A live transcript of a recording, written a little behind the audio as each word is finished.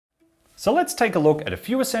So let's take a look at a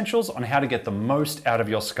few essentials on how to get the most out of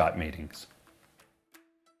your Skype meetings.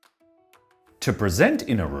 To present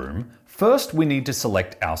in a room, first we need to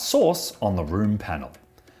select our source on the Room panel.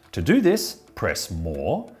 To do this, press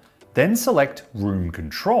More, then select Room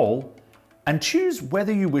Control, and choose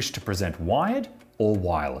whether you wish to present wired or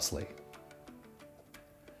wirelessly.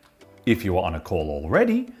 If you are on a call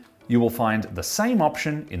already, you will find the same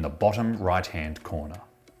option in the bottom right-hand corner.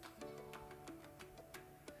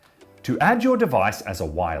 To add your device as a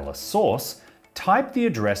wireless source, type the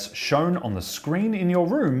address shown on the screen in your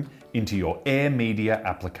room into your AirMedia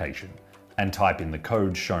application and type in the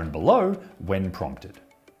code shown below when prompted.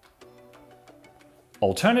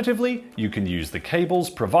 Alternatively, you can use the cables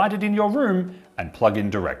provided in your room and plug in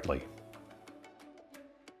directly.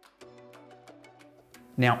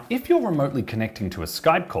 Now, if you're remotely connecting to a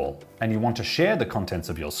Skype call and you want to share the contents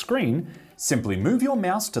of your screen, simply move your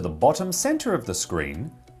mouse to the bottom center of the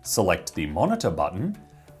screen, select the Monitor button,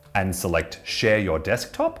 and select Share Your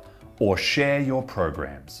Desktop or Share Your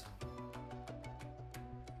Programs.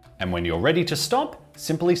 And when you're ready to stop,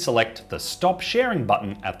 simply select the Stop Sharing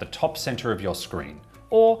button at the top center of your screen,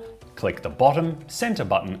 or click the bottom center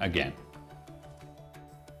button again.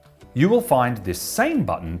 You will find this same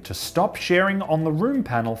button to stop sharing on the Room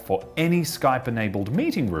panel for any Skype-enabled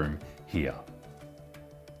meeting room here.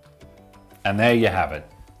 And there you have it.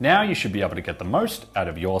 Now you should be able to get the most out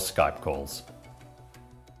of your Skype calls.